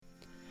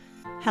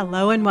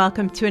Hello and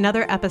welcome to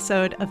another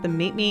episode of the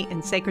Meet Me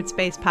in Sacred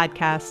Space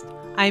podcast.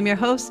 I am your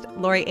host,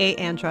 Lori A.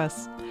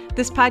 Andros.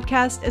 This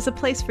podcast is a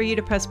place for you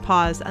to press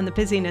pause on the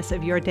busyness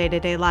of your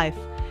day-to-day life.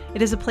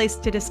 It is a place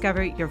to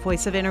discover your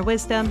voice of inner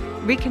wisdom,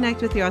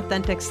 reconnect with your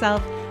authentic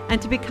self, and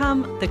to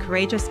become the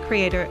courageous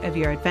creator of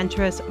your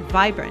adventurous,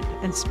 vibrant,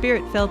 and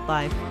spirit-filled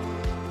life.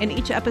 In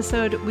each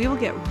episode, we will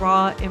get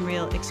raw and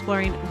real,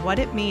 exploring what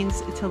it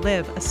means to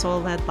live a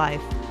soul-led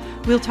life.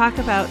 We'll talk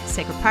about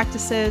sacred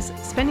practices,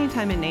 spending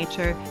time in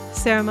nature,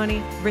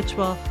 ceremony,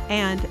 ritual,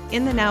 and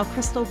in the now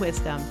crystal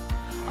wisdom.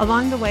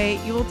 Along the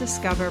way, you will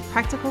discover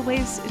practical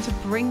ways to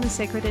bring the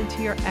sacred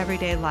into your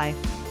everyday life.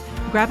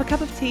 Grab a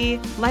cup of tea,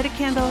 light a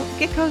candle,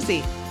 get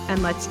cozy,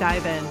 and let's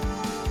dive in.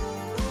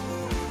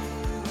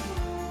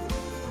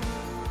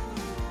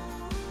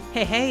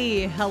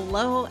 Hey,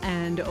 hello,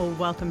 and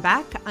welcome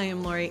back. I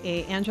am Lori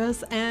A.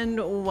 Andros,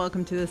 and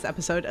welcome to this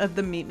episode of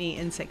the Meet Me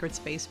in Sacred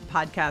Space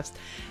podcast.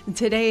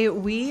 Today,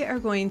 we are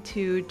going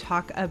to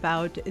talk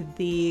about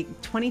the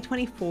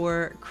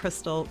 2024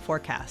 crystal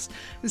forecast.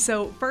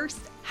 So first,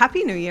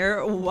 Happy New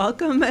Year.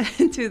 Welcome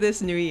to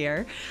this new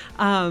year.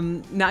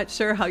 Not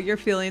sure how you're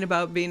feeling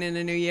about being in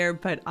a new year,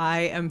 but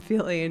I am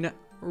feeling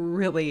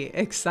really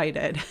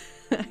excited.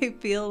 I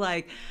feel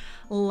like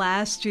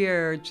last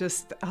year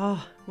just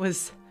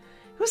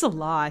it was a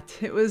lot.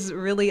 It was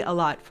really a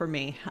lot for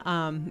me.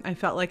 I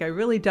felt like I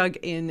really dug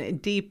in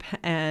deep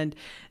and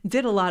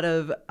did a lot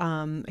of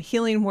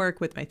healing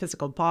work with my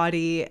physical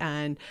body.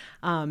 And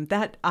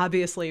that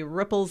obviously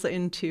ripples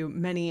into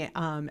many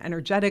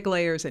energetic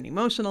layers and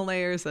emotional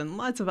layers and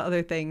lots of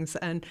other things.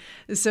 And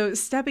so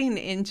stepping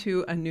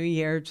into a new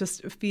year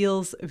just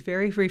feels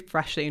very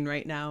refreshing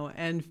right now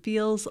and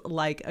feels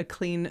like a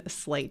clean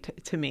slate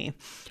to me.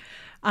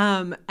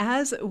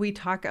 As we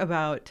talk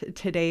about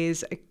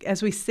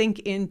as we sink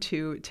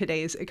into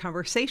today's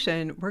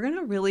conversation, we're going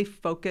to really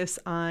focus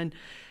on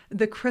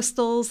the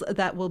crystals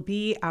that will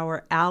be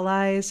our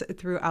allies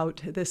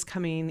throughout this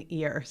coming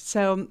year.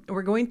 So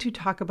we're going to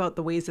talk about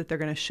the ways that they're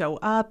going to show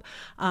up,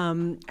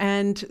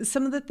 and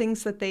some of the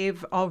things that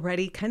they've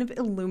already kind of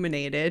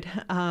illuminated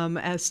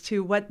as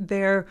to what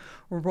their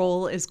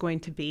role is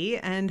going to be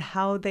and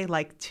how they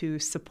like to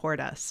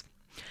support us.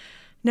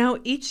 Now,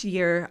 each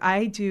year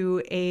I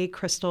do a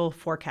crystal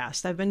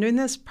forecast. I've been doing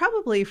this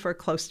probably for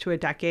close to a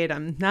decade.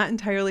 I'm not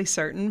entirely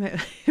certain,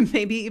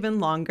 maybe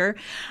even longer.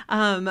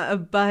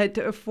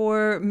 But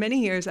for many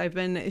years, I've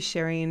been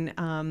sharing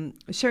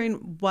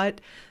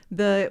what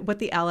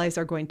the allies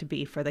are going to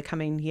be for the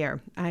coming year.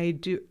 I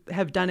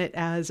have done it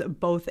as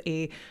both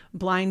a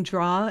blind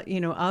draw,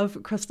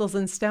 of crystals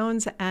and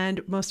stones,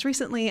 and most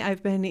recently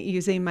I've been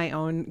using my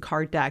own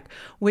card deck,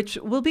 which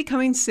will be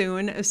coming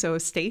soon. So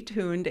stay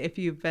tuned if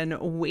you've been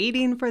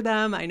waiting for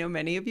them. I know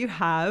many of you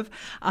have.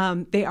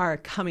 They are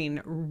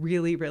coming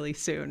really, really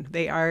soon.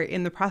 They are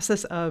in the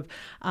process of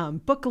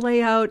book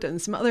layout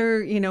and some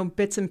other,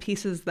 bits and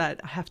pieces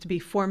that have to be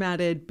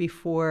formatted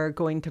before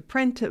going to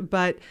print,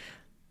 but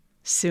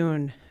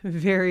soon,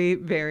 very,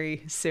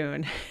 very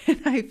soon.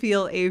 And I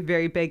feel a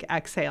very big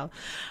exhale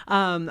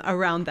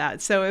around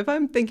that. So if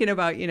I'm thinking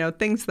about,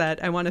 things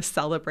that I want to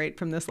celebrate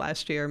from this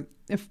last year,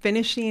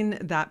 finishing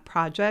that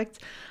project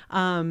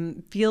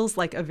feels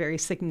like a very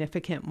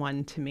significant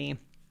one to me.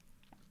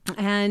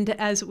 And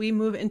as we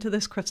move into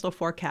this crystal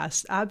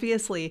forecast,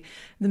 obviously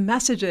the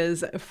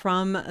messages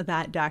from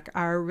that deck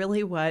are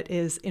really what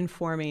is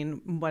informing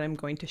what I'm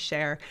going to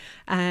share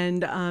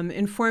and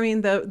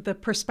informing the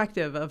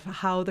perspective of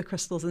how the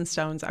crystals and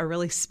stones are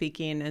really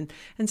speaking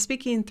and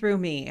speaking through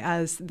me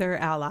as their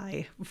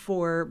ally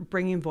for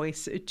bringing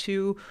voice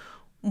to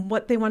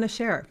what they want to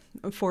share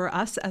for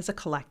us as a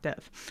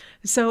collective.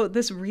 So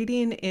this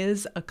reading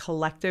is a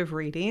collective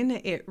reading.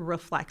 It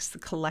reflects the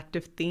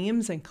collective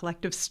themes and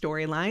collective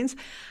storylines,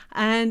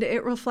 and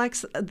it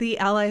reflects the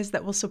allies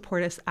that will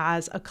support us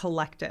as a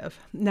collective.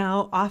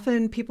 Now,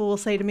 often people will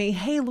say to me,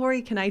 "Hey,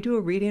 Lori, can I do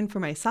a reading for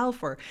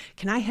myself? Or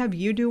can I have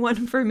you do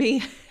one for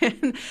me?"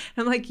 And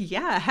I'm like,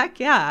 yeah, heck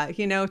yeah,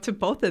 to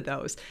both of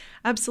those.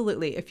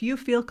 Absolutely. If you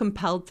feel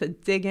compelled to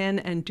dig in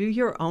and do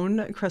your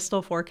own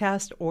crystal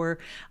forecast or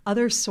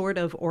other sort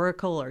of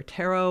oracle or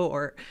tarot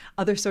or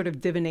other sort of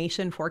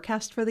divination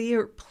forecast for the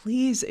year,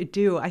 please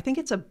do. I think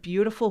it's a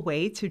beautiful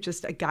way to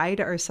just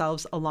guide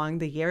ourselves along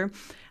the year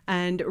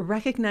and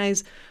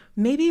recognize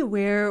maybe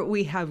where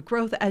we have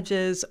growth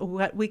edges,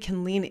 what we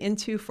can lean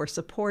into for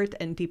support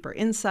and deeper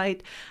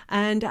insight,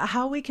 and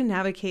how we can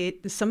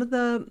navigate some of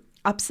the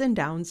ups and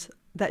downs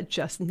that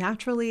just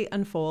naturally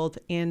unfold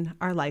in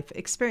our life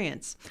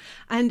experience.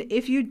 And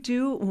if you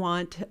do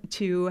want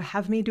to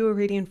have me do a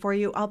reading for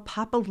you, I'll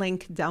pop a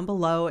link down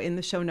below in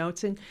the show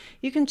notes and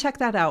you can check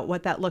that out,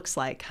 what that looks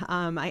like.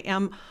 I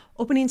am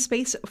opening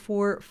space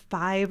for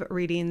 5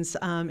 readings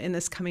in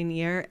this coming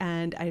year,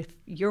 and if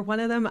you're one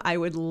of them, I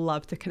would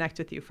love to connect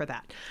with you for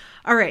that.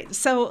 All right,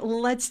 so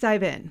let's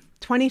dive in.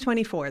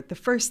 2024, the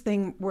first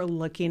thing we're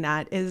looking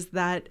at is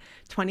that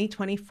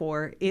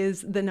 2024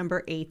 is the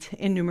number 8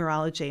 in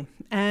numerology.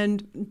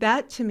 And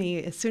that to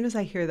me, as soon as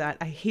I hear that,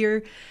 I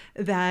hear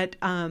that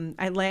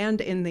I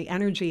land in the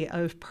energy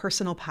of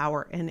personal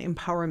power and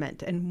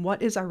empowerment. And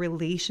what is our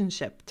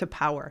relationship to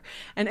power?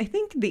 And I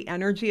think the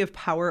energy of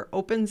power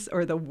opens,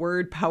 or the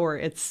word power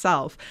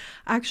itself,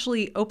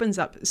 actually opens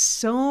up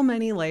so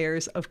many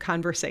layers of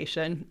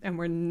conversation. And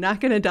we're not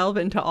going to delve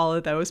into all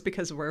of those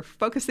because we're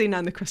focusing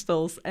on the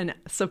crystals and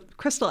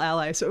crystal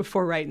allies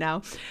for right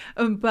now.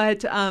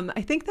 But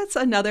I think that's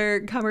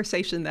another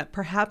conversation that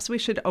perhaps we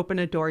should open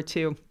a door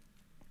to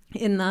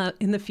in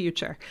the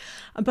future.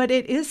 But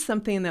it is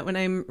something that when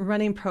I'm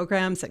running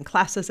programs and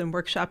classes and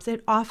workshops,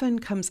 it often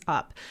comes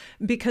up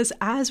because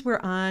as we're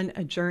on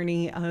a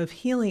journey of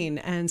healing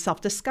and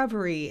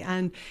self-discovery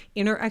and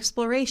inner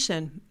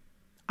exploration,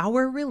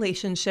 our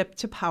relationship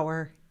to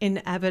power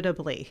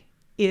inevitably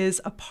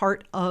is a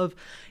part of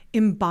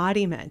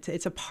embodiment.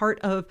 It's a part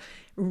of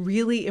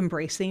really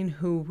embracing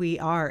who we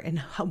are and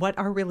what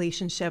our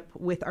relationship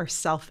with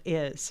ourself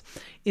is.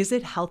 Is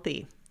it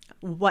healthy?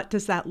 What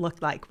does that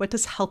look like? What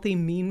does healthy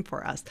mean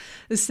for us?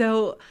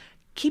 So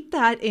keep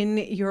that in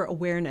your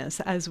awareness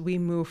as we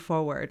move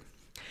forward.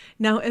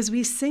 Now, as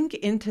we sink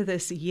into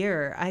this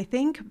year, I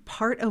think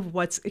part of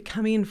what's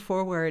coming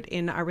forward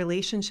in our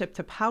relationship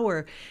to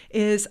power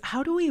is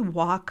how do we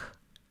walk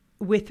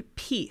with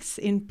peace,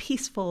 in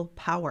peaceful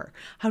power?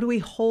 How do we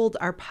hold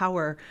our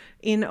power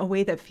in a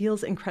way that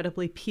feels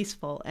incredibly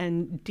peaceful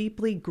and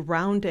deeply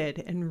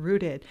grounded and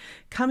rooted,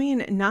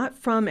 coming not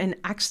from an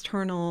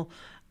external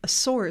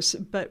source,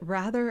 but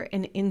rather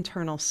an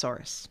internal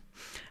source?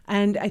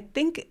 And I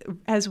think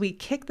as we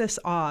kick this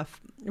off,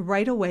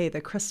 right away,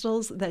 the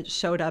crystals that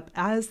showed up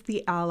as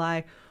the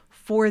ally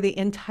for the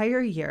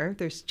entire year,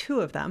 there's 2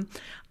 of them,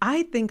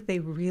 I think they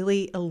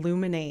really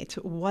illuminate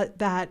what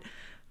that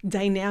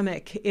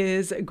dynamic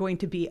is going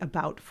to be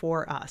about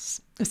for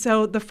us.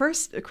 So the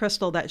first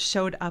crystal that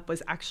showed up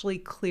was actually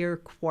clear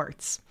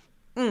quartz.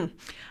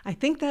 I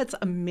think that's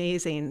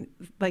amazing.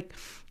 Like,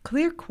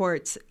 clear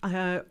quartz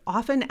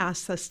often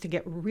asks us to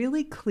get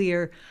really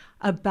clear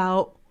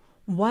about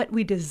what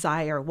we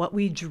desire, what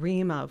we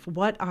dream of,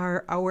 what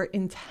are our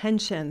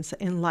intentions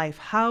in life,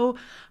 how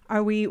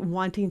are we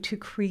wanting to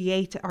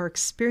create our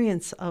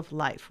experience of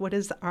life, what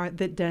is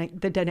what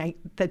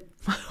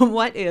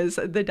is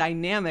the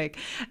dynamic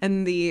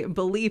and the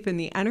belief and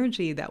the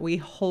energy that we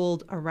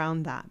hold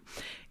around that.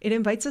 It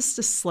invites us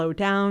to slow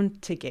down,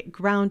 to get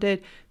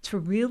grounded, to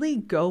really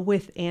go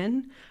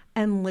within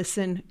and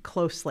listen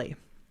closely.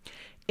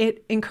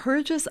 It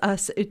encourages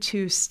us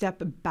to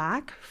step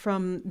back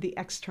from the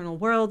external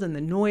world and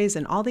the noise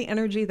and all the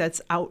energy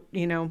that's out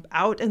in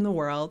the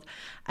world,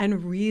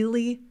 and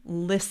really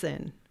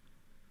listen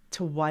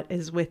to what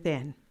is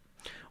within.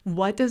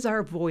 What does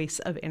our voice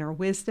of inner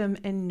wisdom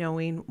and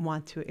knowing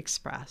want to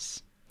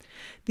express?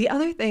 The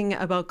other thing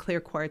about clear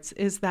quartz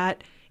is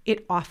that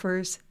it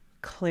offers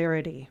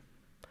clarity.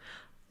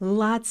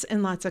 Lots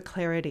and lots of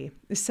clarity.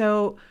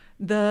 So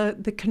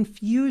the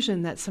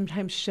confusion that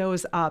sometimes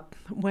shows up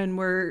when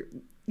we're,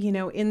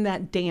 in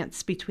that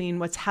dance between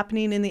what's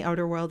happening in the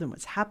outer world and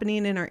what's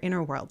happening in our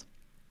inner world,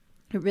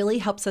 it really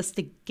helps us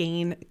to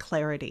gain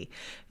clarity,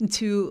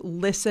 to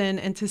listen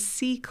and to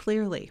see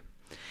clearly.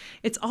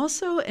 It's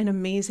also an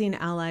amazing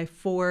ally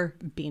for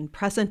being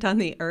present on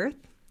the earth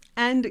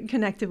and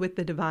connected with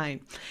the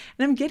divine.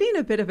 And I'm getting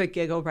a bit of a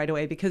giggle right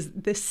away because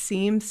this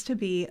seems to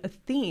be a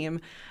theme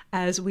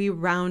as we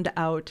round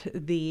out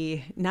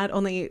not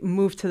only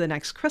move to the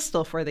next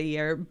crystal for the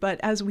year, but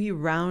as we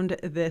round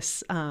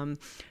this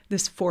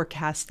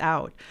forecast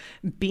out,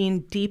 being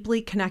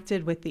deeply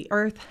connected with the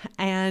earth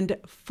and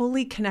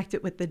fully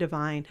connected with the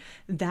divine.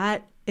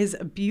 That is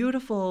a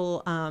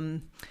beautiful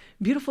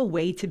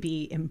way to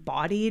be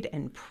embodied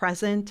and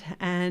present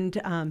and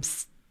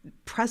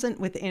present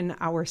within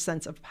our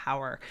sense of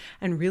power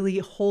and really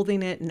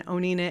holding it and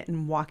owning it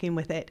and walking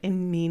with it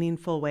in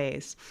meaningful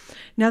ways.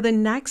 Now, the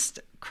next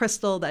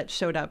crystal that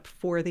showed up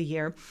for the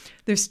year,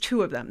 there's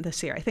 2 of them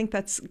this year. I think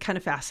that's kind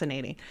of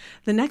fascinating.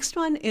 The next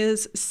one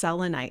is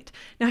selenite.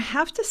 Now, I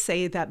have to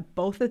say that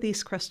both of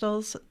these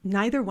crystals,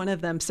 neither one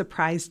of them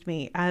surprised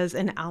me as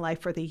an ally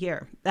for the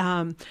year.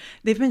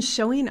 They've been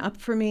showing up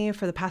for me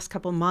for the past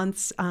couple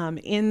months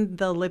in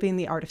the Living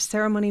the Art of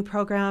Ceremony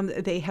program.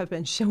 They have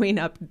been showing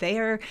up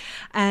there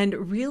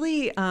and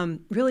really,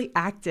 really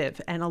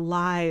active and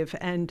alive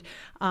and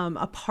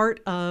a part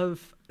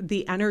of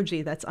the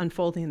energy that's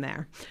unfolding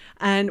there.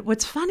 And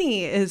what's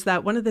funny is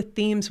that one of the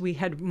themes we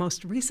had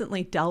most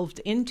recently delved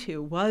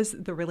into was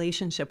the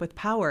relationship with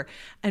power.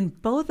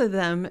 And both of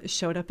them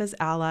showed up as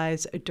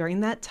allies during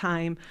that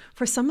time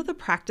for some of the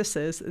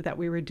practices that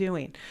we were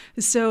doing.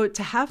 So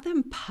to have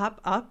them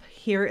pop up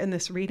here in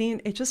this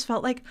reading, it just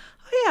felt like,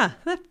 oh yeah,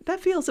 that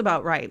feels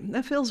about right.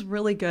 That feels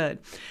really good.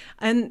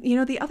 And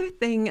the other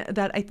thing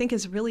that I think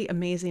is really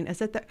amazing is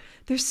that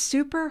they're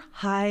super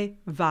high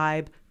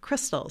vibe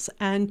crystals,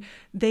 and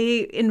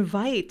they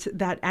invite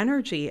that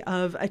energy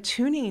of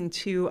attuning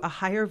to a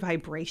higher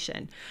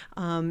vibration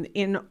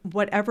in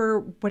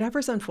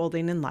whatever's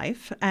unfolding in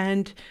life,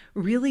 and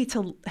really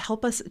to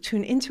help us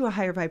tune into a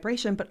higher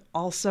vibration, but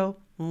also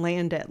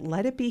land it.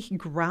 Let it be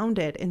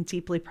grounded and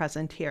deeply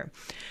present here.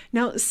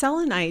 Now,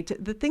 selenite,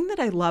 the thing that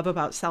I love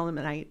about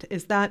selenite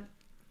is that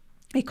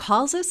it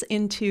calls us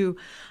into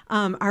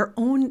our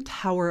own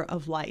tower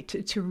of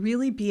light, to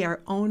really be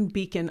our own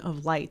beacon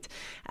of light,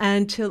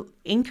 and to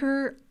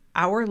anchor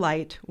our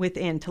light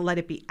within, to let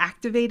it be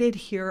activated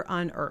here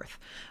on earth.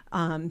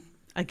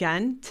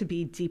 Again, to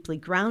be deeply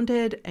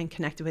grounded and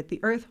connected with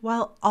the earth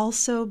while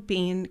also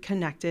being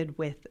connected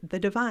with the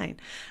divine,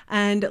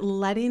 and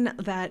letting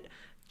that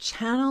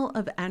channel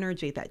of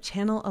energy, that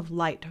channel of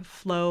light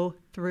flow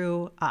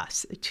through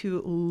us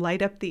to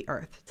light up the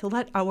earth, to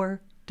let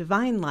our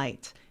divine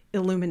light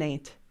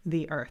illuminate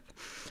the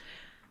earth.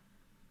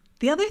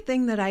 The other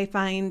thing that I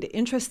find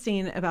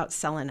interesting about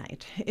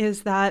selenite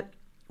is that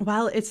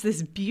while it's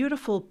this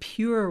beautiful,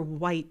 pure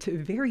white,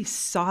 very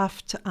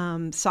soft,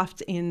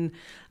 soft in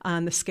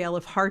on the scale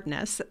of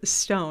hardness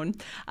stone,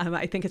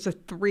 I think it's a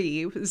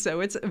 3,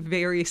 so it's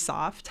very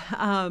soft.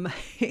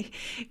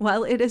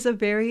 While it is a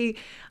very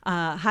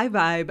high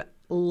vibe,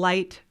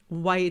 light,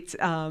 white,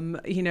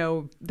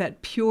 that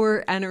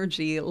pure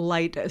energy,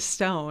 light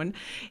stone,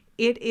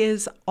 it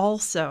is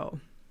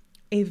also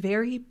a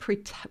very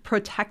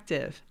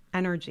protective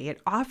energy. It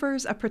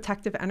offers a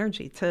protective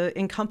energy to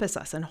encompass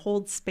us and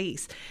hold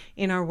space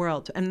in our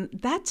world. And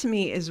that to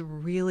me is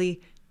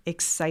really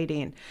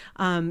exciting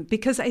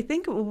because I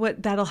think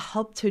what that'll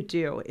help to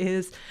do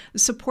is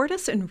support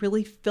us in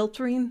really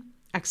filtering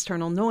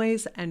external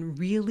noise and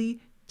really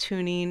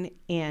tuning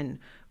in,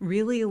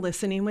 really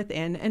listening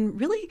within,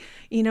 and really,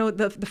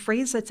 the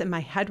phrase that's in my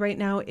head right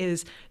now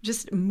is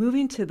just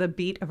moving to the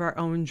beat of our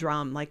own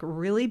drum, like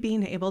really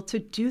being able to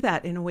do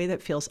that in a way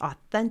that feels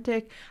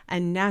authentic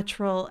and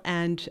natural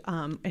and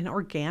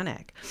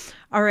organic.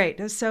 All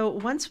right, so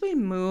once we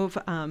move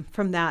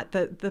from that,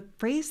 the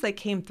phrase that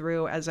came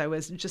through as I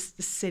was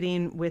just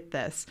sitting with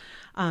this,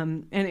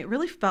 and it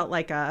really felt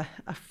like a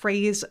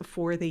phrase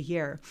for the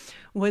year,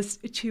 was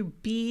to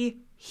be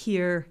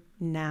here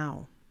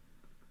now.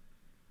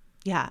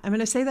 Yeah, I'm going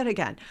to say that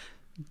again.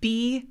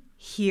 Be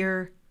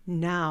here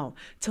now.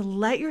 To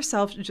let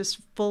yourself just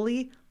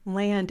fully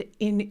land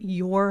in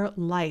your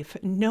life,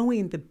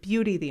 knowing the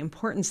beauty, the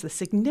importance, the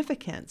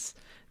significance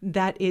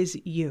that is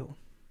you.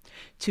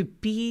 To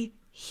be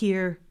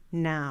here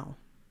now.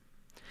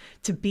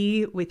 To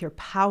be with your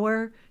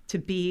power, to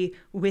be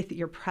with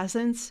your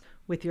presence,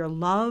 with your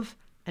love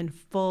and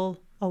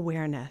full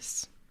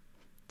awareness.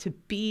 To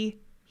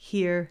be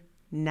here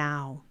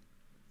now.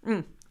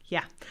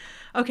 Yeah.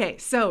 Okay,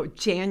 so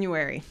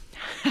January.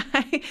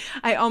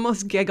 I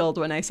almost giggled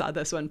when I saw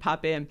this one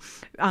pop in.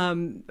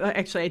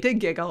 Actually, I did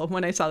giggle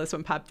when I saw this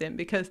one popped in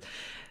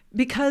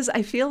because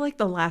I feel like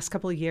the last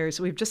couple of years,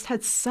 we've just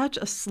had such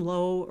a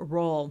slow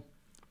roll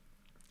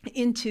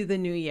into the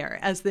new year.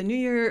 As the new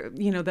year,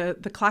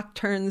 the clock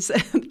turns,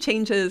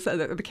 changes,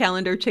 the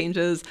calendar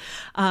changes.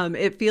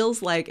 It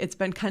feels like it's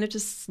been kind of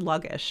just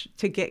sluggish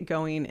to get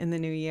going in the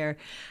new year.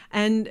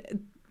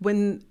 And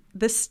when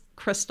this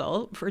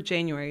crystal for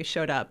January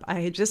showed up,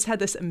 I just had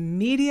this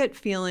immediate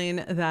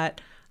feeling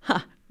that,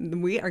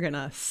 we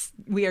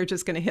are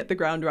just gonna hit the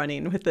ground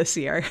running with this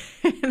year.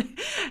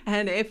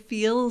 And it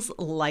feels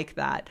like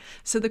that.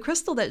 So the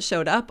crystal that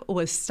showed up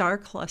was Star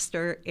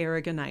Cluster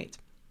Aragonite.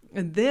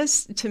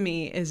 This to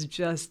me is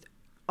just,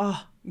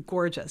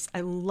 gorgeous.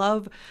 I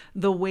love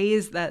the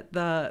ways that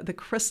the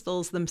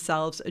crystals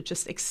themselves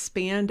just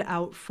expand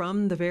out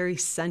from the very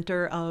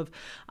center of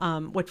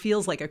what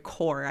feels like a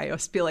core. I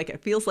always feel like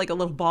it feels like a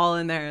little ball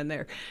in there, and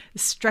they're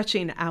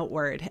stretching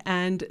outward.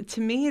 And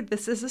to me,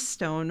 this is a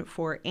stone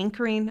for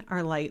anchoring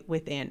our light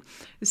within.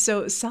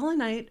 So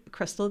selenite,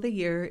 crystal of the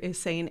year, is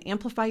saying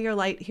amplify your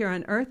light here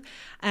on earth.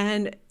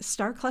 And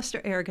Star Cluster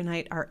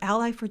Aragonite, our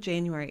ally for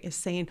January, is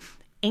saying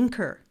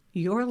anchor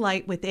your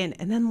light within,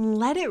 and then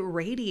let it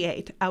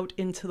radiate out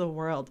into the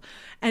world,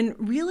 and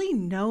really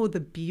know the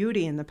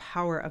beauty and the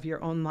power of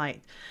your own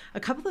light. A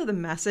couple of the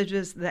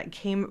messages that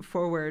came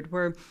forward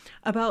were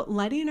about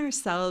letting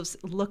ourselves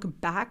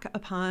look back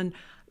upon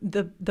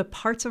the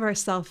parts of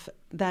ourself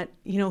that,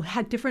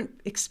 had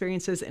different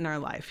experiences in our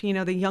life,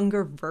 the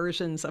younger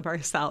versions of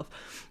ourself,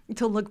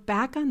 to look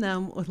back on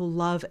them with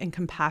love and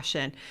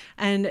compassion,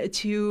 and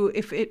to,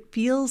 if it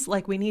feels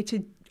like we need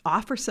to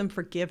offer some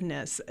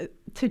forgiveness,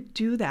 to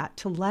do that,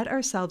 to let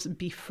ourselves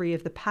be free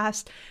of the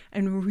past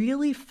and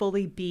really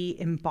fully be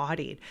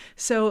embodied.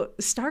 So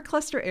Star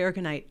Cluster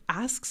Aragonite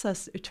asks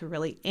us to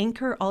really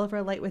anchor all of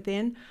our light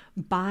within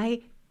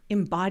by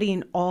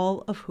embodying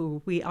all of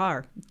who we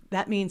are.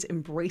 That means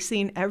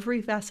embracing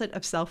every facet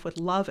of self with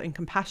love and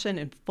compassion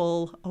and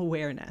full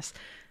awareness.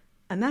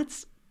 And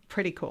that's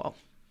pretty cool.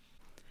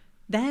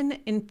 Then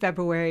in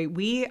February,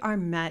 we are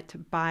met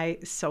by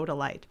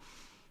Sodalite.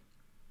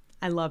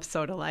 I love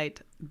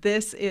Sodalite.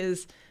 This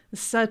is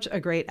Such a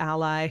great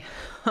ally.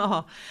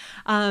 Oh,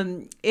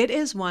 it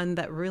is one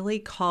that really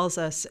calls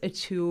us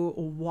to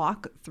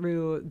walk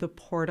through the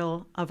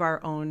portal of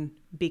our own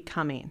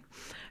becoming,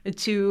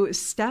 to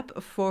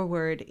step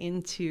forward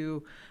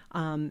into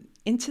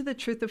the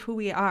truth of who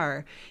we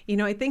are.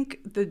 I think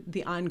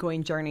the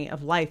ongoing journey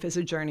of life is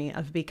a journey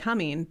of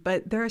becoming,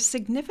 but there are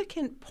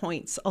significant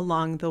points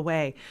along the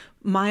way,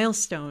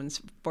 milestones,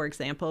 for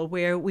example,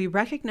 where we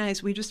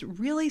recognize we just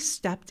really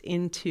stepped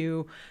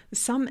into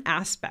some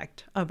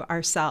aspect of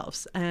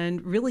ourselves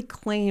and really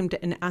claimed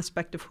an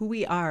aspect of who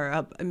we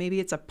are. Maybe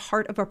it's a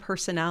part of our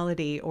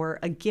personality or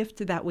a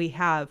gift that we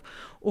have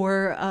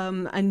or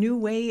a new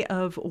way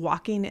of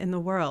walking in the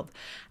world.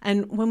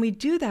 And when we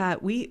do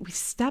that, we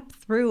step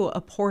through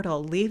a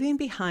portal, leaving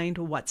behind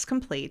what's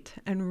complete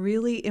and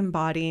really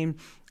embodying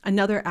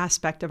another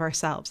aspect of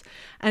ourselves.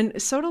 And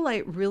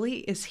Sodalite really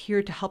is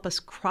here to help us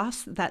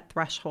cross that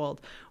threshold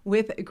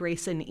with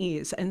grace and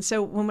ease. And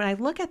so when I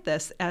look at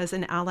this as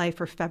an ally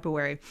for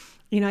February,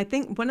 I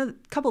think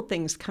couple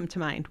things come to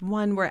mind.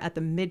 One, we're at the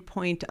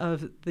midpoint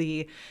of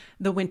the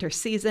winter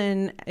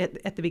season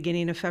at the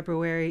beginning of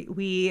February.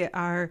 We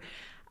are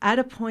at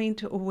a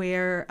point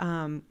where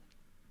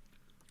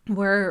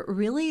we're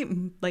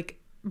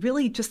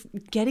really just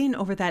getting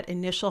over that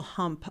initial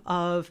hump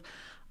of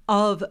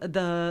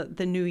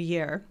the new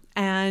year.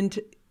 And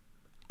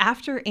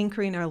after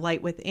anchoring our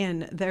light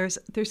within, there's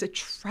a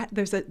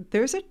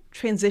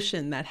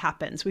transition that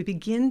happens. We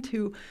begin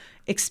to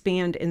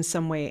expand in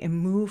some way and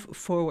move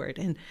forward.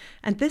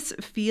 And this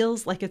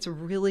feels like it's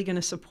really going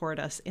to support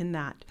us in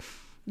that.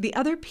 The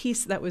other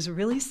piece that was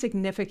really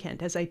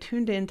significant as I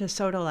tuned into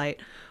Sodalite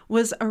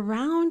was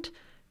around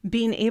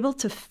being able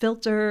to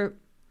filter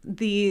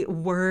the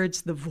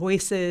words, the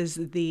voices,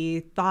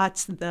 the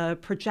thoughts, the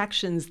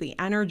projections, the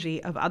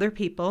energy of other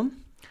people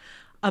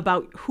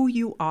about who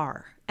you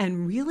are,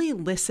 and really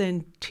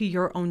listen to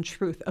your own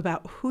truth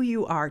about who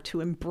you are, to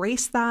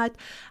embrace that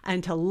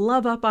and to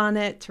love up on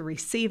it, to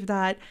receive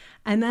that.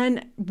 And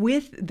then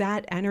with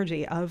that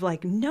energy of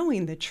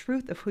knowing the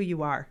truth of who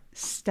you are,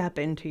 step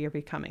into your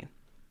becoming.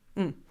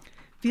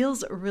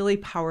 Feels really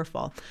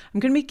powerful. I'm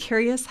going to be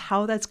curious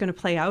how that's going to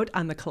play out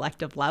on the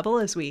collective level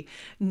as we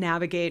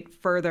navigate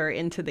further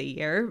into the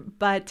year.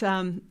 But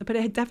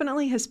it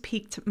definitely has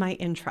piqued my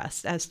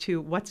interest as to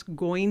what's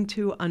going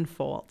to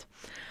unfold.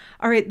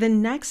 All right, the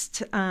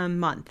next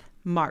month,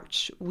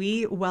 March,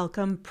 we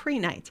welcome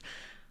pre-night.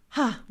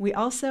 We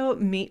also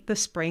meet the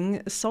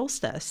spring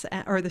solstice,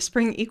 or the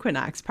spring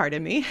equinox,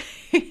 pardon me.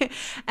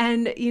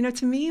 And,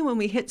 to me, when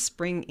we hit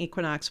spring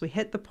equinox, we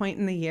hit the point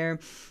in the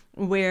year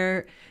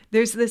where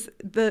there's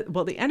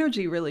the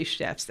energy really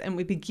shifts, and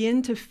we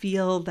begin to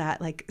feel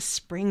that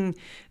spring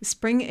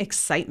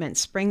excitement,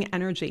 spring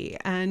energy.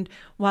 And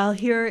while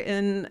here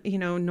in,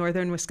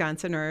 northern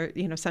Wisconsin or,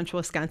 central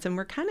Wisconsin,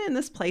 we're kind of in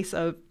this place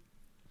of,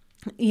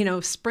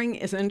 spring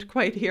isn't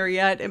quite here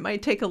yet. It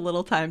might take a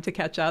little time to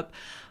catch up,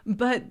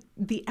 but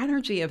the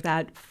energy of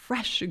that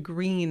fresh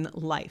green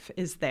life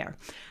is there.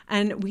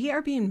 And we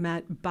are being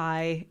met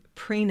by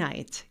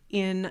pre-night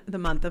in the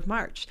month of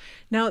March.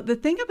 Now, the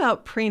thing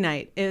about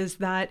pre-night is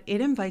that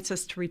it invites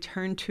us to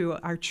return to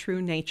our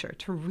true nature,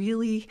 to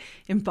really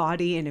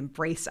embody and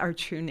embrace our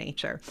true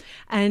nature.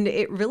 And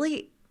it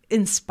really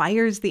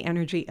inspires the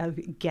energy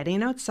of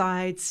getting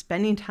outside,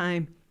 spending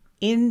time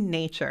in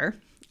nature,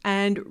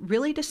 and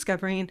really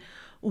discovering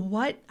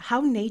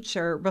how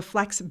nature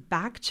reflects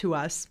back to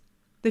us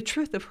the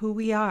truth of who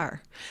we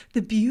are,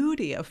 the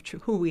beauty of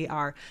who we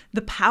are,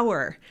 the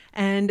power,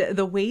 and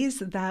the ways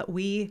that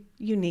we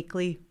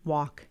uniquely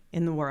walk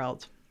in the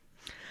world.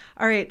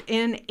 All right,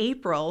 in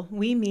April,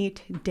 we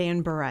meet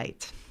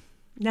Danburite.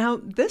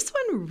 Now, this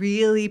one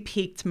really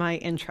piqued my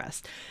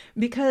interest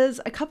because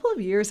a couple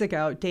of years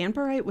ago,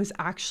 Danburite was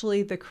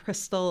actually the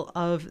crystal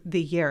of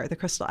the year, the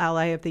crystal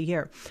ally of the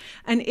year.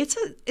 And it's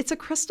a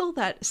crystal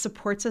that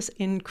supports us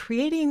in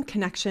creating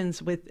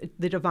connections with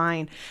the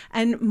divine,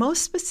 and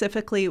most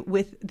specifically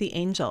with the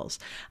angels,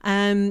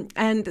 and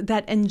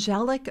that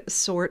angelic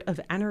sort of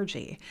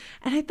energy.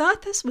 And I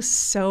thought this was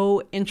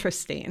so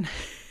interesting.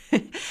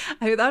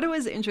 I thought it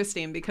was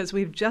interesting because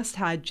we've just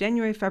had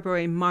January,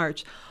 February,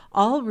 March,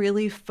 all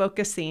really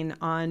focusing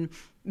on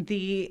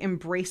the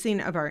embracing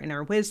of our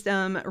inner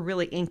wisdom,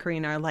 really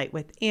anchoring our light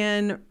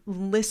within,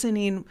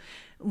 listening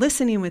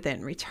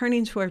within,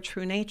 returning to our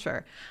true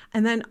nature.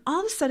 And then all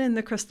of a sudden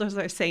the crystals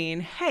are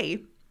saying,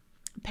 hey,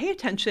 pay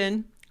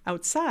attention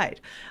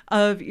outside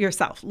of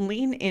yourself.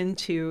 Lean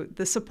into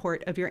the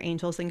support of your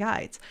angels and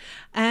guides.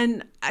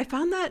 And I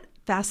found that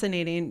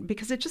fascinating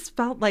because it just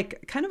felt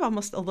like kind of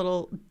almost a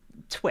little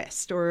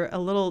twist or a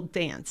little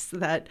dance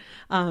that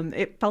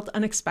it felt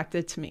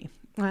unexpected to me.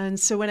 And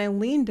so when I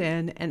leaned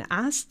in and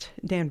asked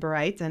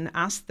Danburite and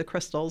asked the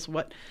crystals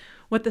what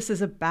this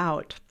is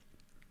about,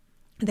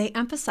 they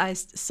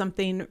emphasized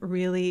something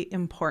really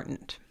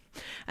important.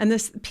 And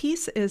this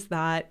piece is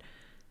that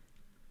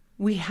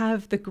we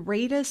have the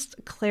greatest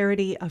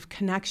clarity of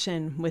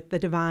connection with the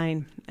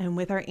divine and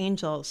with our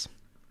angels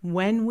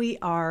when we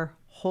are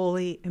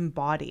wholly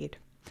embodied.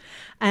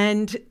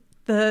 And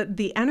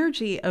The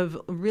energy of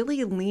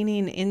really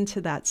leaning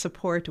into that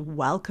support,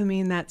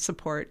 welcoming that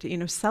support,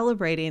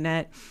 celebrating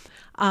it,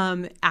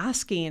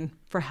 asking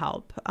for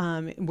help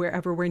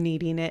wherever we're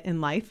needing it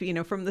in life,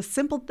 from the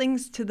simple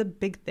things to the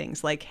big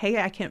things like,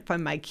 hey, I can't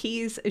find my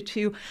keys,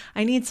 to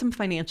I need some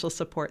financial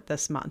support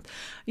this month,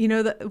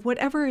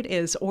 whatever it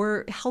is,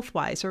 or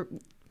health-wise, or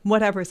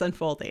whatever's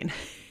unfolding.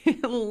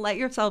 Let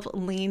yourself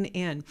lean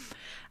in.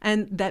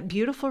 And that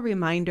beautiful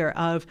reminder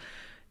of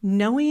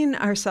knowing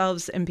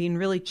ourselves and being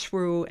really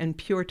true and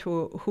pure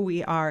to who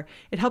we are,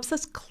 it helps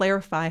us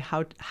clarify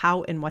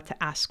how and what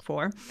to ask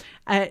for.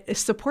 It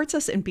supports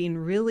us in being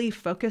really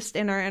focused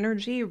in our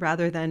energy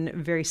rather than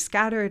very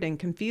scattered and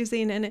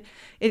confusing. And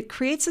it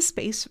creates a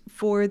space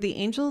for the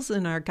angels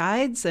and our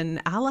guides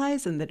and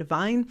allies and the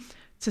divine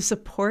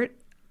to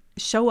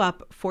show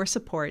up for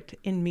support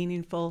in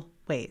meaningful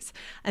ways.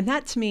 And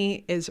that to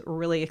me is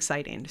really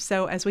exciting.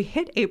 So as we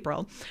hit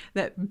April,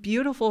 that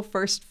beautiful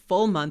first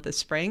full month of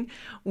spring,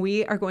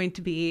 we are going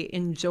to be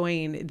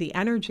enjoying the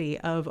energy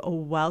of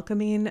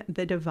welcoming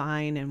the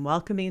divine and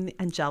welcoming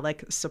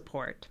angelic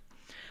support.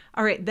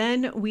 All right,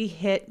 then we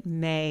hit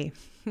May.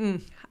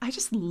 I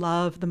just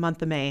love the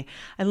month of May.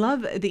 I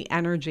love the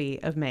energy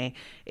of May.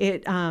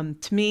 It, to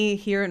me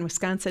here in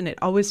Wisconsin, it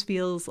always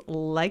feels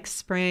like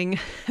spring.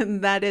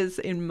 And that is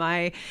in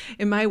my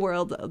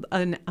world,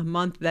 a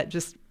month that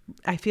just,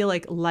 I feel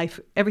like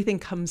everything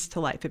comes to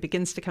life. It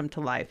begins to come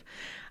to life.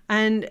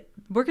 And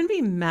we're going to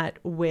be met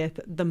with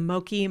the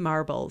Moki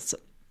marbles.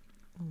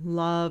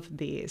 Love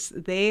these.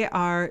 They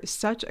are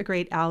such a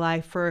great ally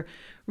for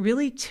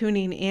really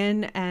tuning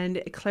in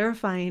and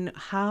clarifying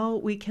how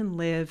we can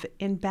live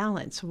in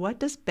balance. What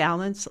does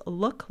balance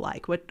look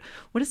like? What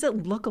does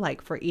it look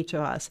like for each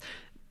of us?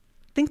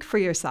 Think for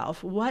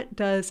yourself. What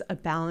does a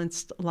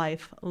balanced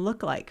life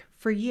look like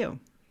for you?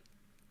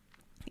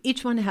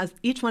 Each one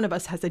of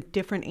us has a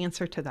different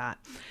answer to that.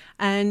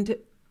 And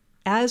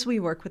as we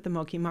work with the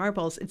Moki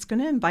marbles, it's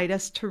going to invite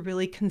us to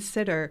really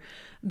consider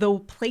the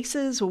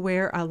places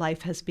where our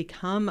life has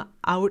become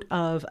out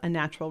of a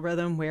natural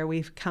rhythm, where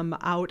we've come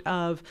out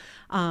of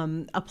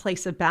a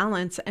place of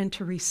balance, and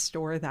to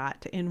restore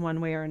that in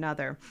one way or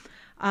another.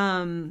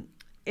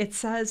 It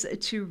says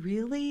to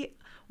really,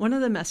 one of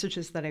the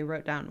messages that I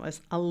wrote down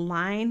was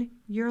align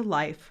your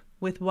life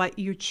with what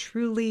you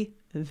truly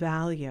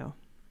value.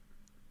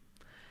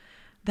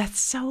 That's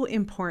so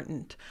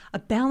important. A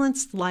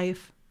balanced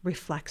life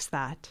reflects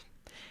that.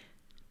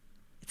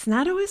 It's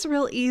not always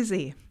real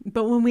easy,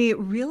 but when we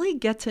really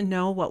get to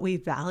know what we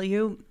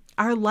value,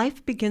 our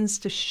life begins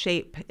to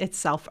shape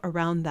itself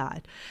around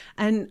that.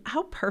 And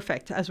how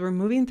perfect as we're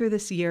moving through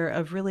this year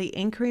of really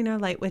anchoring our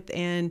light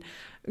within,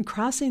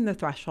 crossing the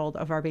threshold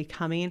of our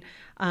becoming,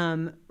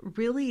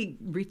 really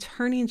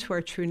returning to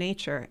our true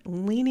nature,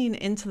 leaning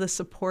into the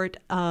support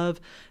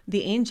of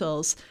the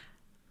angels.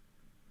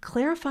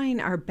 Clarifying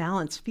our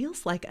balance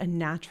feels like a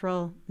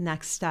natural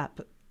next step,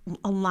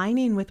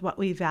 aligning with what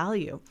we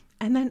value.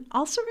 And then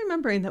also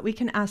remembering that we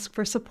can ask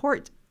for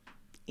support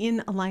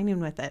in aligning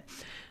with it.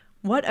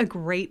 What a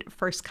great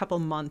first couple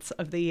months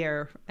of the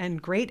year and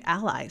great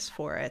allies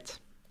for it.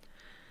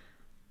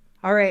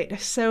 All right,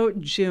 so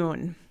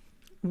June,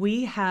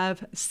 we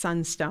have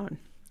Sunstone.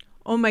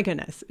 Oh my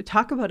goodness,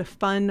 talk about a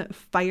fun,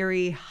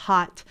 fiery,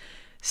 hot,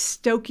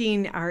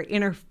 stoking our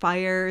inner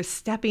fire,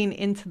 stepping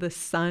into the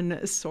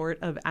sun sort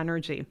of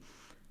energy.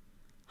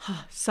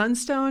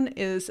 Sunstone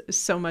is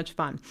so much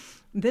fun.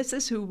 This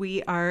is who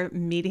we are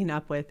meeting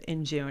up with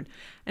in June,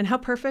 and how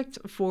perfect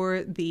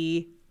for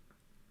the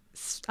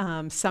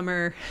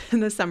summer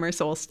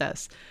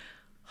solstice.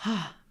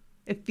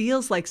 It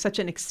feels like such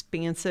an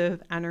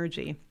expansive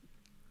energy.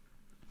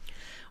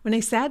 When I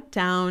sat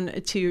down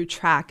to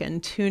track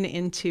and tune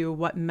into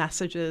what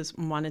messages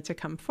wanted to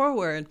come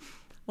forward,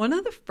 one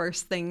of the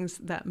first things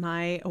that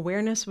my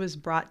awareness was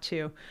brought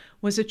to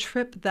was a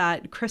trip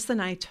that Chris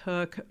and I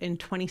took in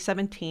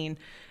 2017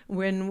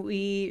 when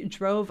we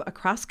drove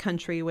across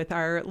country with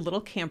our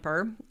little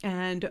camper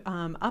and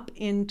up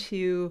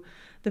into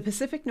the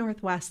Pacific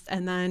Northwest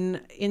and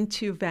then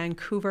into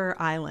Vancouver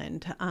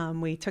Island.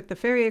 We took the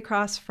ferry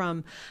across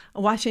from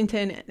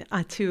Washington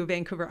to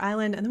Vancouver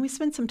Island, and then we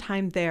spent some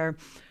time there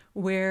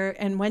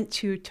and went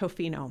to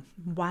Tofino.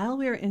 While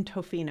we were in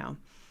Tofino,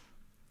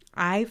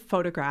 I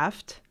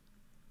photographed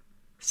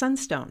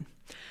Sunstone,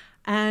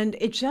 and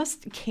it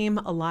just came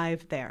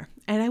alive there.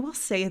 And I will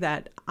say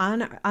that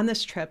on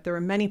this trip, there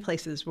were many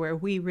places where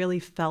we really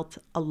felt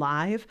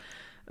alive,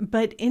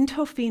 but in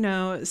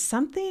Tofino,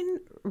 something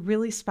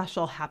really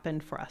special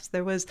happened for us.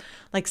 There was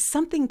like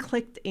something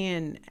clicked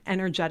in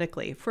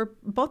energetically for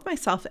both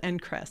myself and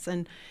Chris.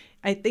 And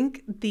I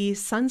think the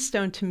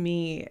Sunstone to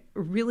me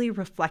really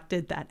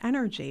reflected that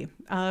energy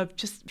of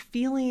just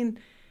feeling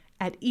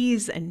at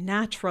ease and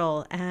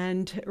natural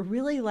and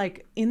really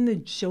like in the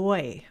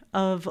joy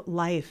of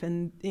life.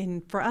 And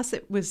for us,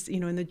 it was,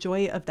 in the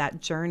joy of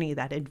that journey,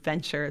 that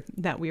adventure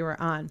that we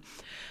were on.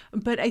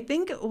 But I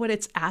think what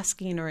it's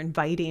asking or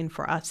inviting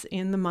for us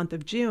in the month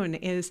of June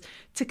is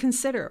to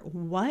consider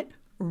what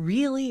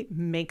really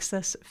makes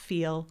us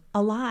feel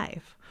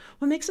alive?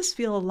 What makes us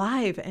feel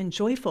alive and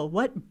joyful?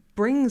 What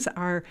brings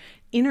our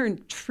inner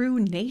true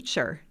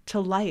nature to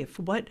life?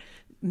 What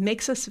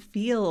makes us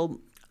feel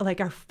like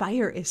our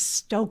fire is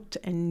stoked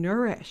and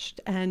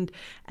nourished and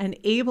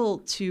able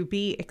to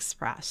be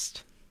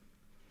expressed?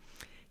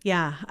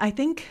 Yeah, I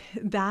think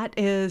that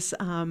is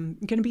going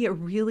to be a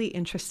really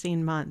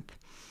interesting month.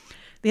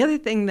 The other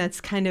thing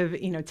that's kind of,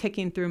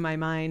 ticking through my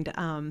mind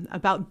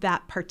about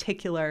that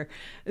particular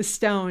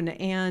stone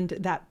and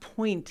that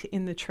point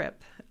in the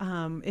trip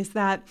is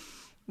that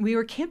we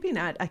were camping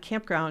at a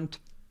campground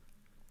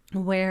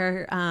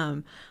where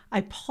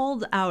I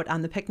pulled out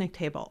on the picnic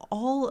table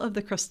all of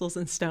the crystals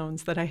and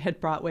stones that I had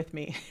brought with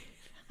me.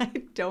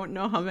 I don't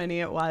know how many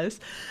it was,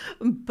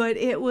 but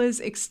it was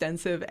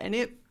extensive and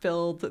it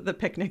filled the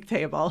picnic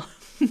table.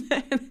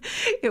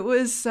 It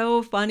was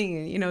so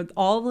funny,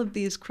 all of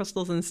these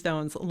crystals and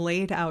stones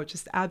laid out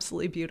just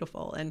absolutely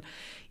beautiful. And,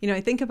 I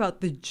think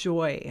about the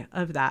joy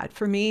of that.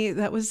 For me,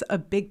 that was a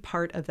big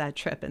part of that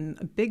trip and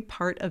a big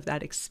part of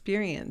that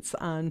experience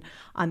on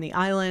the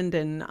island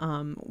and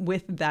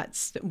with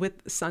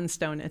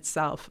Sunstone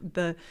itself.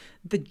 The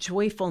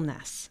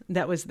joyfulness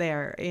that was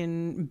there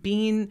in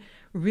being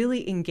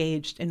really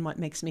engaged in what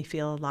makes me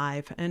feel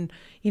alive. And,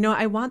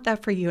 I want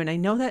that for you. And I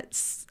know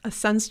that a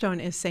Sunstone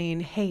is saying,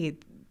 hey,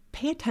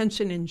 pay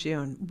attention in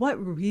June. What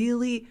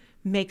really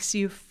makes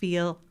you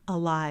feel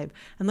alive?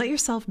 And let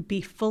yourself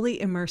be fully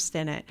immersed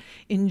in it.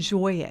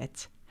 Enjoy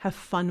it. Have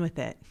fun with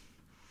it.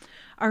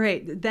 All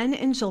right. Then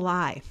in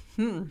July,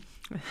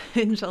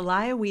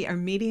 we are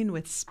meeting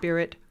with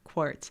Spirit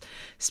Quartz.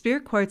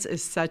 Spirit Quartz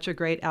is such a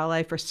great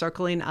ally for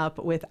circling up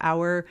with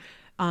our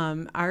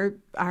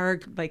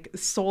like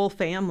soul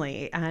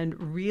family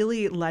and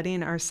really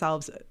letting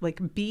ourselves like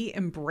be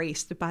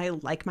embraced by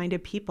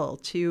like-minded people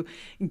to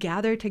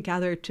gather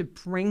together to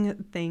bring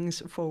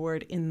things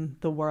forward in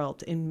the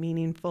world in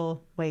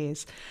meaningful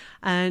ways.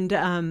 And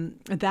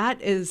that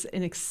is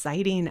an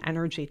exciting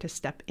energy to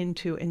step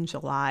into in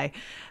July.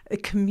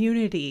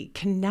 Community,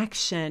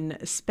 connection,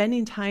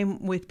 spending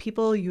time with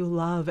people you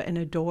love and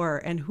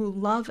adore and who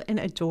love and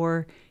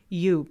adore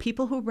you,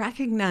 people who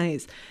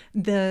recognize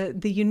the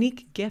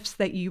unique gifts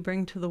that you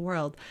bring to the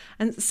world.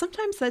 And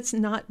sometimes that's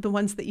not the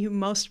ones that you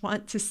most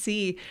want to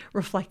see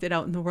reflected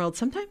out in the world.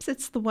 Sometimes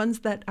it's the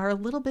ones that are a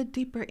little bit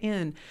deeper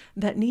in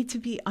that need to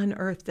be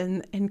unearthed.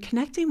 And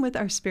connecting with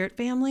our spirit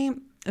family,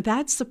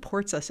 that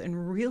supports us in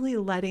really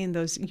letting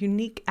those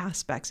unique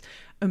aspects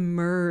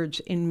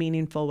emerge in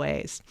meaningful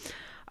ways.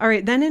 All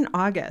right, then in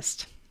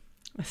August,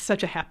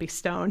 such a happy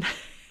stone.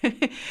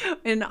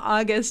 In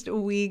August,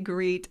 we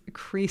greet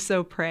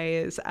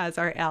Chrysoprase as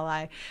our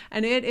ally,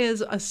 and it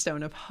is a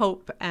stone of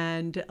hope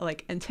and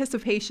like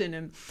anticipation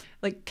and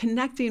like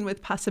connecting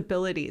with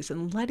possibilities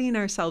and letting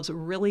ourselves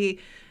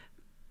really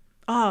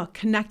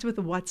connect with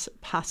what's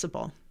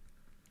possible,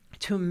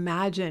 to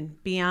imagine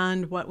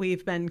beyond what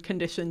we've been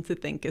conditioned to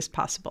think is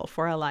possible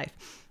for our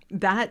life.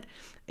 That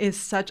is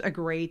such a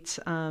great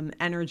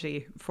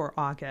energy for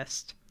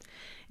August.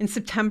 In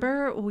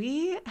September,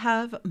 we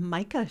have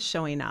Micah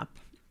showing up.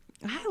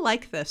 I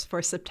like this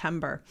for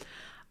September.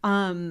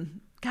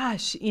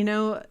 As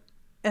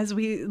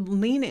we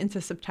lean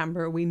into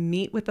September, we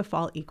meet with the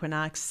fall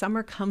equinox.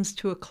 Summer comes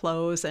to a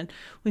close and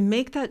we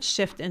make that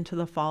shift into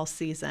the fall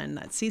season,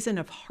 that season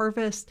of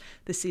harvest,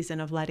 the season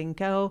of letting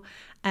go.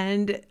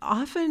 And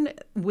often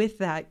with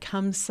that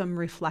comes some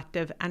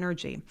reflective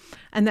energy.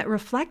 And that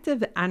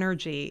reflective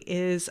energy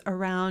is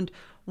around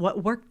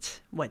what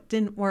worked, what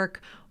didn't work,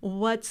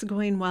 what's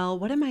going well,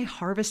 what am I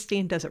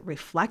harvesting? Does it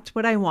reflect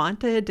what I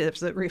wanted?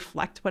 Does it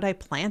reflect what I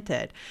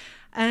planted?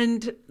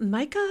 And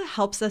Micah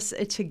helps us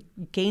to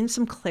gain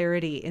some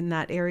clarity in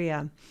that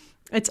area.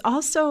 It's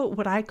also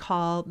what I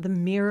call the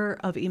mirror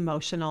of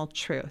emotional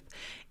truth.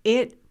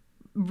 It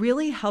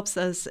really helps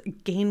us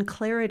gain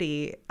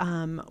clarity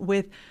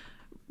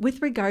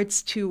with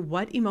regards to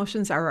what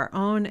emotions are our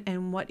own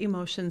and what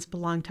emotions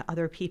belong to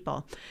other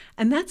people.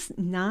 And that's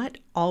not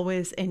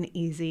always an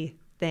easy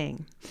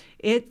thing.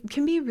 It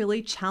can be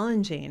really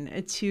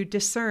challenging to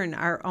discern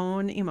our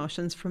own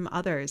emotions from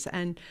others,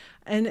 and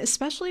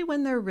especially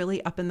when they're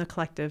really up in the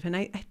collective. And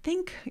I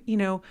think,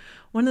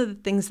 one of the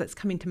things that's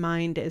coming to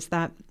mind is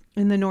that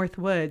in the North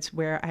Woods,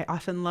 where I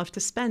often love to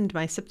spend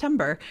my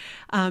September,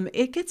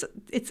 it's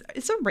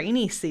a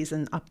rainy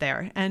season up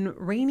there, and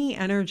rainy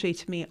energy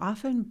to me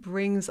often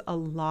brings a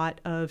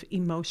lot of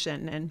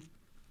emotion and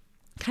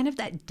kind of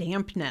that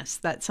dampness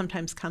that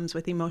sometimes comes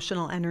with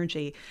emotional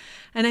energy.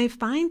 And I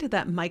find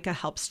that Micah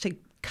helps to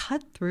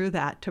cut through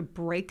that, to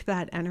break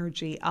that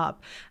energy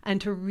up, and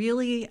to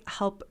really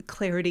help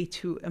clarity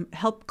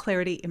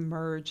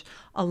emerge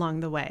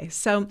along the way.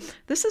 So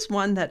this is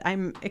one that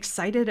I'm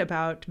excited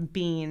about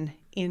being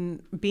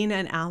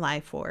an ally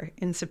for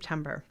in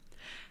September.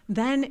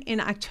 Then in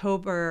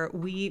October,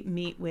 we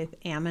meet with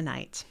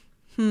Ammonite.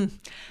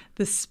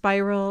 The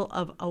spiral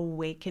of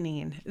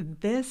awakening.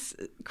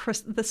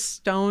 The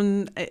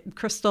stone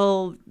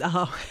crystal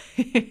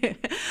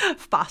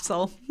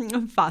fossil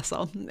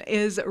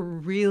is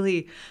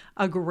really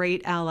a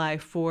great ally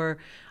for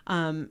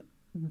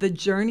the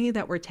journey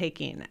that we're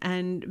taking,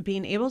 and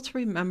being able to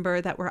remember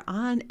that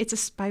it's a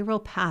spiral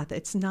path.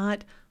 It's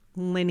not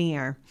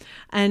linear.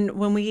 And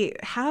when we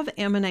have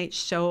Ammonite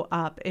show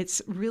up,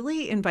 it's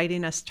really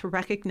inviting us to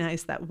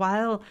recognize that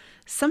while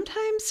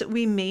sometimes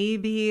we may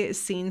be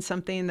seeing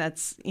something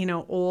that's,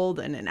 old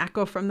and an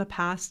echo from the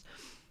past,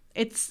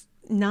 it's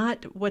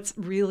not what's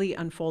really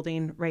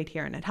unfolding right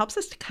here. And it helps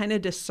us to kind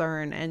of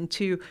discern and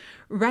to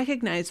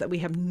recognize that we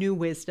have new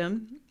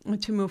wisdom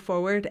to move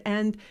forward,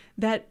 and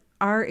that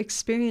our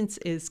experience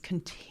is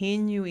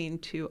continuing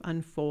to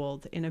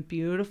unfold in a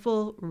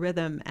beautiful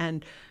rhythm,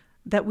 and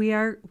that we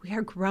are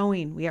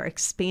growing, we are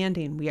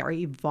expanding, we are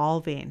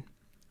evolving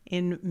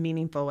in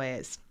meaningful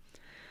ways.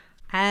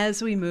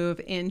 As we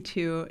move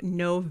into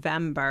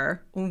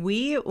November,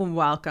 we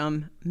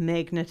welcome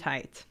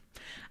Magnetite.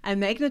 And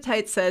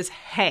Magnetite says,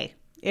 hey,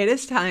 it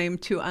is time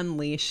to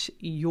unleash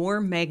your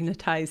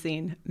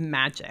magnetizing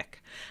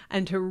magic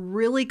and to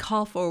really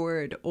call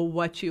forward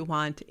what you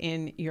want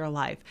in your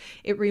life.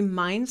 It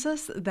reminds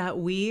us that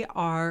we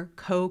are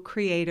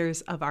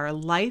co-creators of our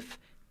life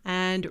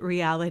and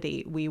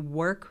reality. We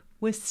work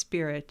with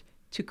spirit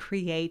to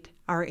create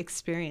our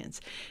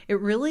experience. It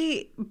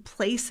really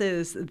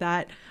places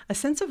a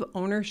sense of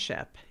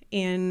ownership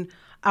in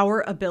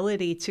our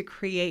ability to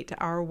create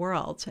our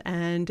world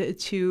and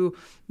to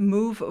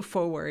move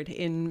forward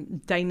in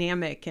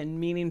dynamic and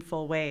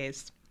meaningful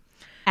ways.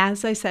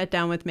 As I sat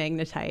down with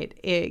Magnetite,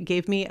 it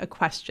gave me a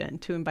question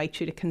to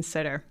invite you to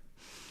consider.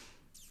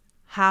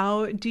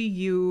 How do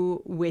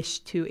you wish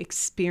to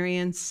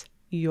experience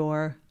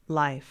your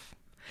life?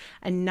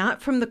 And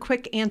not from the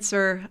quick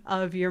answer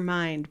of your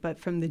mind, but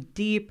from the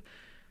deep,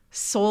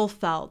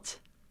 soul-felt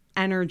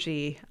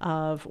energy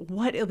of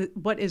what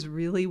is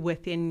really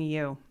within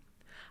you.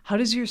 How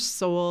does your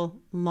soul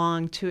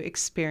long to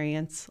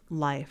experience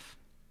life?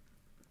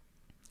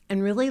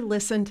 And really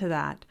listen to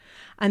that.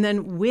 And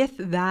then with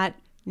that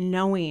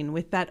knowing,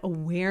 with that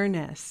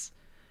awareness,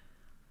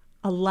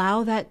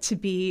 allow that to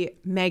be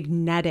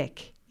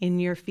magnetic in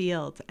your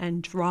field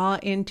and draw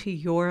into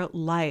your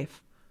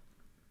life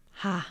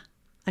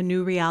a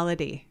new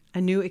reality,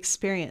 a new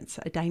experience,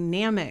 a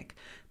dynamic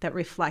that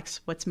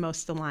reflects what's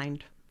most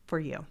aligned for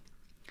you.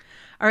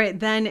 All right,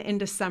 then in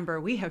December,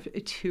 we have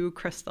 2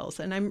 crystals,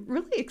 and I'm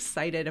really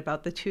excited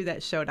about the 2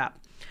 that showed up.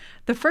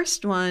 The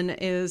first one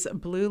is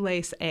blue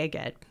lace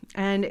agate,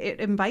 and it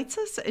invites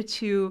us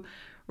to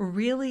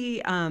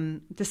really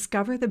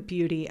discover the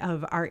beauty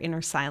of our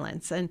inner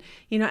silence. And,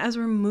 as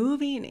we're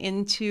moving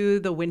into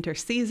the winter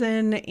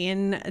season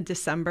in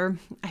December,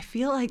 I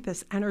feel like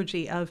this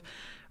energy of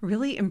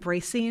really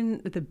embracing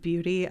the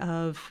beauty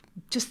of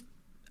just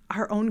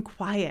our own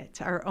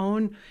quiet, our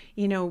own,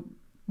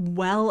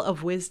 well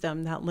of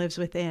wisdom that lives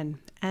within.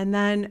 And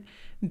then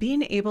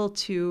being able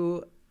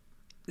to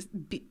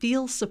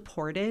feel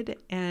supported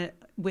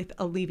with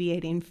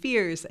alleviating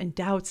fears and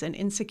doubts and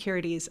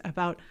insecurities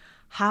about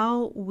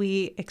how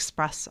we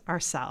express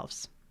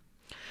ourselves.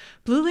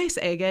 Blue lace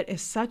agate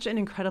is such an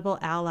incredible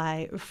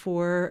ally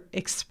for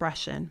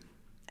expression.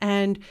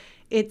 And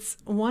it's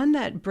one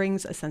that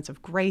brings a sense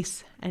of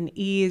grace and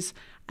ease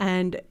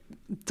and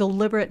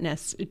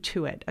deliberateness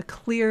to it, a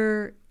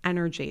clear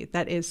energy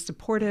that is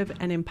supportive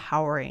and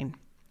empowering.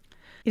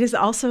 It is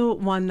also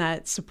one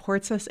that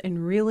supports us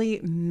in really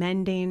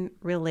mending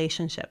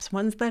relationships,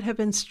 ones that have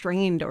been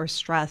strained or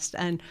stressed,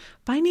 and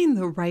finding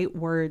the right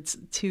words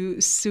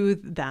to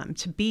soothe them,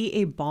 to be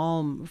a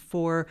balm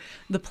for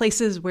the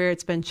places where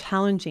it's been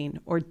challenging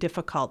or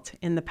difficult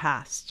in the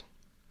past.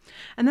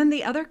 And then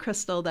the other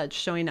crystal that's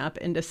showing up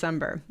in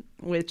December,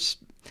 which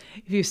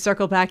if you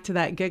circle back to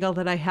that giggle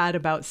that I had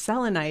about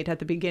selenite at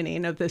the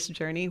beginning of this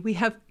journey, we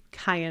have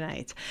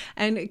kyanite.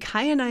 And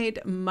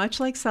kyanite, much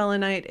like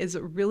selenite, is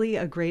really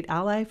a great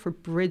ally for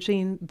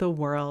bridging the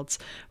worlds,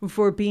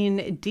 for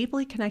being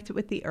deeply connected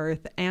with the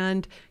earth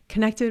and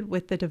connected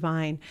with the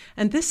divine.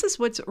 And this is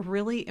what's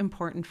really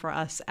important for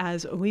us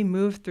as we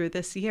move through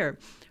this year,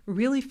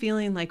 really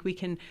feeling like we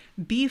can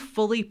be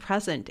fully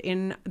present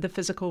in the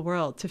physical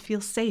world, to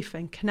feel safe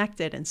and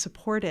connected and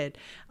supported,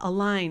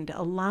 aligned,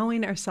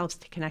 allowing ourselves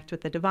to connect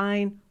with the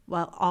divine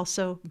while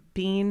also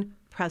being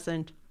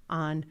present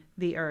on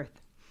the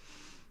earth.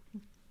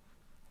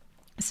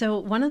 So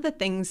one of the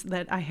things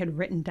that I had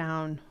written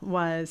down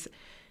was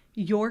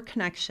your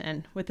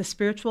connection with the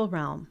spiritual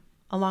realm,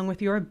 along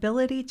with your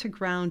ability to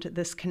ground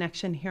this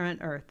connection here on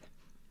earth,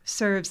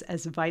 serves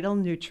as vital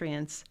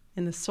nutrients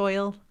in the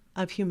soil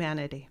of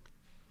humanity.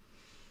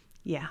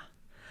 Yeah.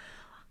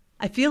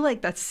 I feel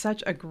like that's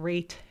such a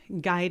great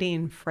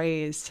guiding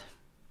phrase,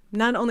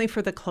 not only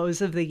for the close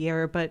of the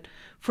year, but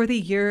for the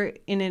year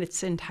in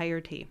its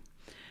entirety.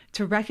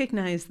 To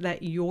recognize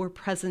that your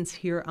presence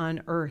here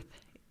on earth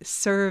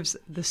serves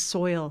the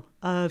soil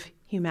of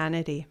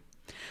humanity.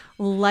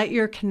 Let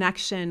your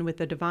connection with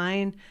the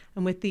divine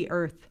and with the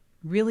earth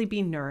really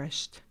be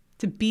nourished,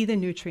 to be the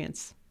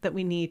nutrients that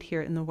we need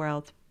here in the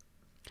world.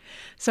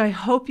 So I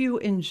hope you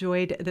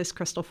enjoyed this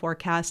crystal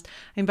forecast.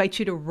 I invite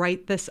you to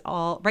write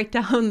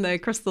down the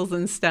crystals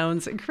and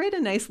stones and create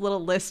a nice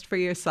little list for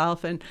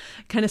yourself and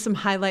kind of some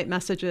highlight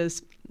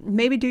messages.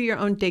 Maybe do your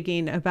own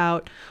digging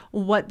about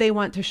what they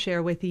want to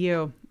share with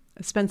you.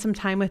 Spend some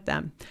time with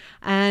them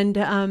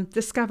and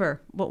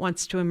discover what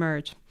wants to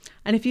emerge.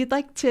 And if you'd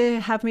like to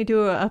have me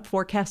do a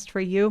forecast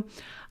for you,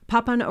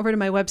 pop on over to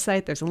my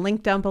website. There's a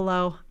link down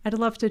below. I'd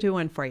love to do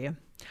one for you.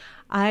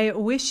 I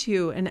wish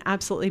you an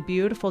absolutely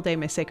beautiful day,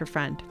 my sacred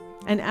friend.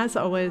 And as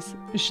always,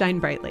 shine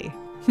brightly.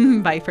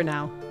 Bye for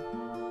now.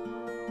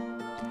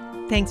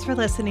 Thanks for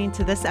listening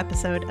to this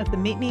episode of the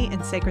Meet Me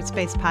in Sacred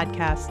Space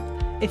podcast.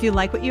 If you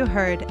like what you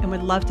heard and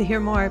would love to hear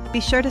more, be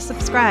sure to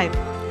subscribe.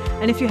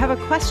 And if you have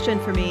a question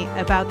for me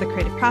about the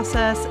creative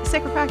process,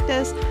 sacred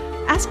practice,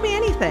 ask me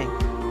anything.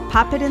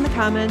 Pop it in the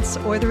comments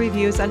or the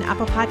reviews on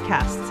Apple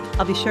Podcasts.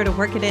 I'll be sure to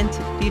work it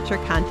into future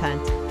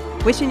content.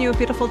 Wishing you a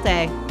beautiful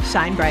day.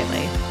 Shine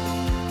brightly.